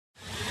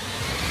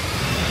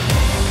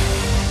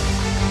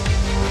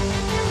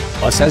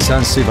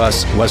Aselsan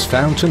Sivas was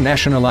found to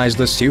nationalize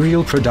the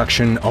serial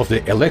production of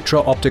the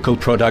electro-optical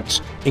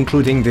products,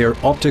 including their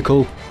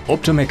optical,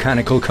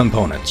 optomechanical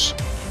components.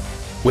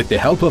 With the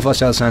help of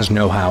Aselsan's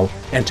know-how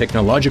and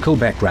technological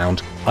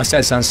background,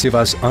 Aselsan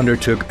Sivas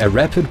undertook a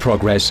rapid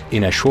progress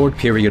in a short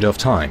period of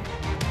time.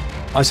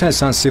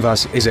 Aselsan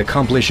Sivas is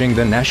accomplishing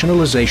the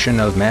nationalization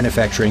of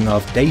manufacturing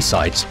of day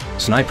sights,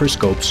 sniper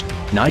scopes,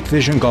 night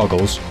vision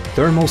goggles,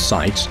 thermal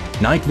sights,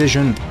 night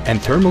vision and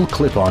thermal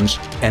clip-ons,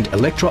 and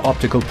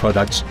electro-optical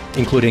products,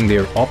 including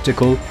their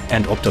optical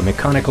and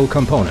optomechanical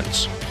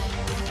components.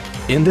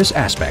 In this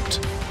aspect,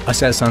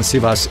 Aselsan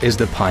Sivas is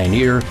the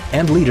pioneer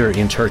and leader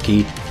in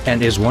Turkey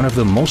and is one of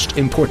the most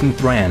important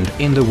brands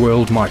in the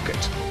world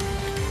market.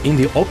 In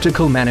the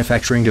optical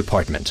manufacturing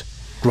department,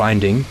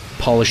 grinding,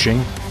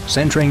 polishing,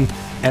 centering,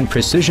 and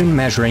precision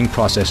measuring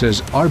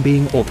processes are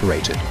being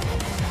operated.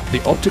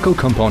 The optical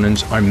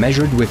components are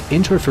measured with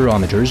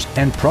interferometers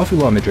and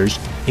profilometers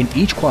in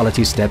each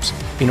quality steps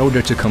in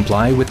order to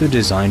comply with the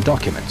design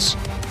documents.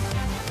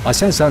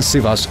 Aselsan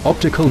Sivas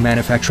Optical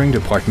Manufacturing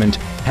Department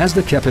has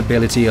the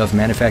capability of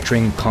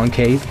manufacturing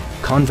concave,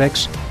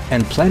 convex,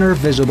 and planar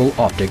visible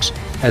optics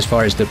as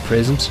far as the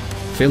prisms,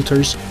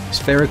 filters,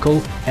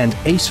 spherical and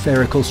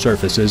aspherical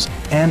surfaces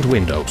and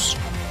windows.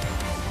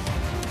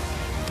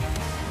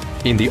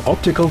 In the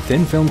optical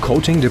thin film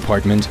coating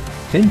department,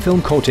 thin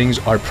film coatings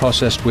are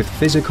processed with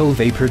physical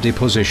vapor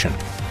deposition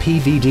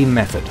 (PVD)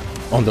 method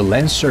on the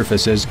lens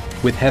surfaces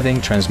with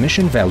having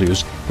transmission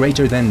values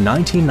greater than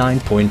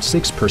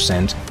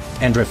 99.6%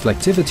 and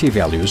reflectivity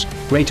values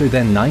greater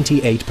than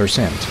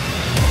 98%.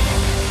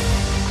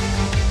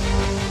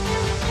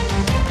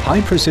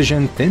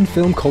 High-precision thin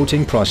film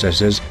coating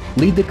processes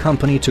lead the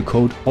company to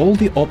coat all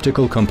the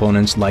optical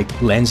components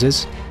like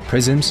lenses,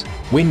 prisms,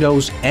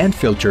 windows and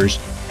filters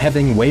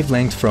having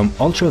wavelength from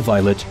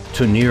ultraviolet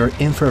to near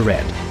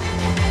infrared.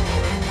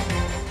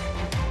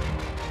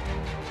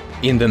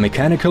 In the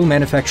mechanical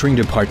manufacturing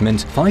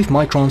department, 5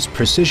 microns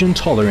precision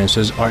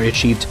tolerances are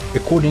achieved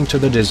according to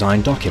the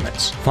design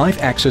documents.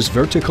 5-axis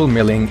vertical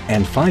milling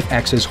and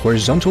 5-axis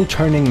horizontal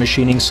turning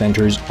machining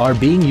centers are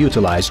being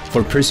utilized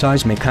for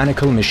precise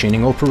mechanical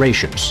machining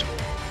operations.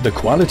 The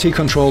quality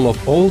control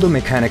of all the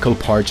mechanical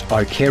parts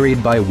are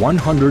carried by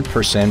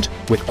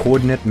 100% with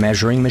coordinate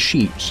measuring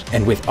machines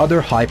and with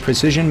other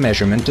high-precision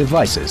measurement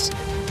devices.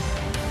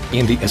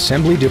 In the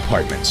assembly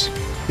departments,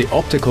 the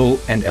optical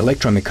and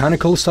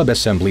electromechanical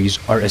sub-assemblies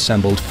are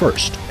assembled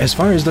first. As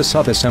far as the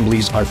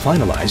sub-assemblies are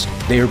finalized,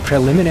 their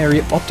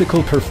preliminary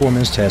optical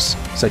performance tests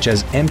such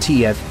as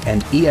MTF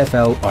and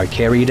EFL are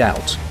carried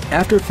out.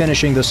 After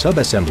finishing the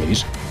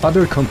sub-assemblies,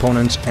 other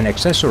components and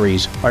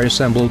accessories are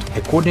assembled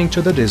according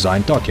to the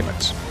design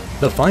documents.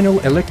 The final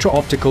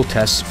electro-optical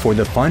tests for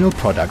the final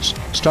products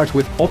start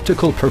with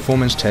optical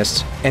performance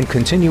tests and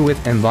continue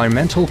with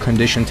environmental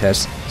condition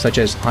tests such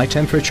as high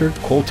temperature,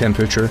 cold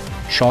temperature,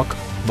 shock,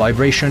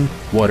 vibration,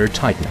 water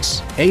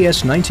tightness.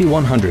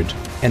 AS9100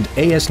 and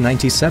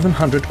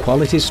AS9700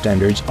 quality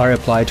standards are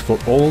applied for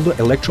all the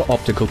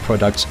electro-optical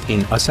products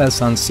in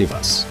Aselsan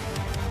Sivas.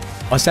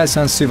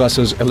 Aselsan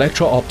Sivas's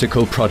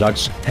electro-optical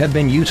products have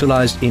been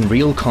utilized in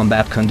real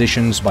combat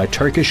conditions by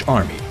Turkish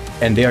Army,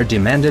 and they are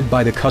demanded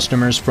by the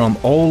customers from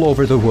all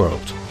over the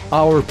world.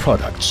 Our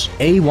products,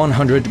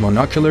 A100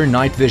 monocular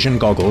night vision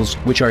goggles,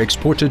 which are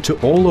exported to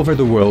all over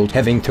the world,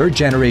 having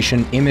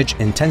third-generation image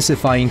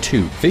intensifying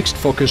 2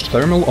 fixed-focused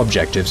thermal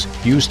objectives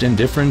used in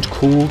different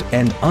cooled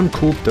and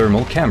uncooled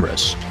thermal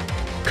cameras.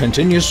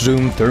 Continuous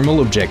zoom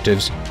thermal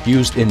objectives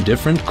used in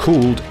different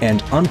cooled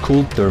and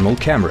uncooled thermal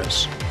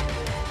cameras.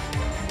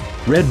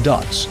 Red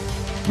dots,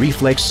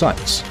 reflex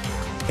sights,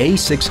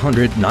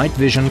 A600 night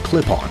vision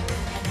clip-on,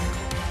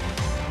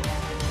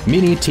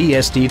 mini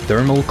TSD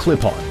thermal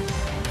clip-on,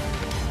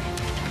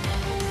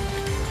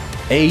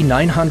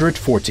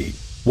 A940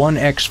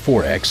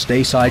 1x4x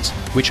day sights,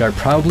 which are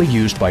proudly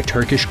used by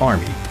Turkish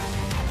Army.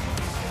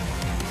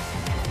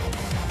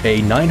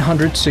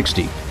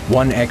 A960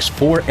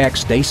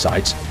 1x4x day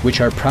sights,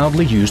 which are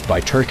proudly used by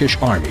Turkish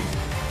Army.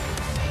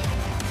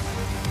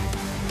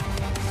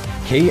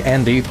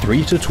 KND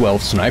 3 to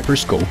 12 sniper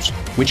scopes,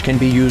 which can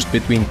be used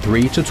between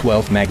 3 to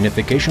 12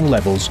 magnification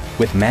levels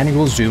with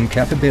manual zoom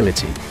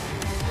capability.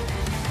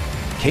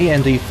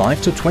 KND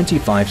 5 to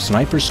 25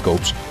 sniper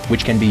scopes,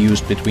 which can be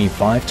used between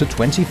 5 to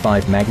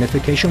 25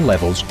 magnification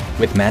levels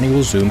with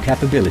manual zoom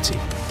capability.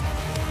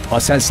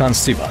 Aselsan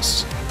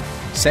Sivas,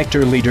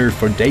 sector leader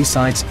for day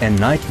sights and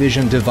night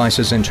vision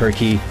devices in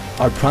Turkey,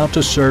 are proud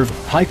to serve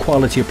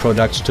high-quality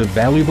products to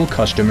valuable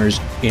customers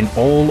in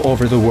all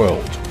over the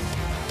world.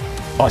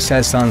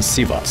 Aselsan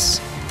Sivas.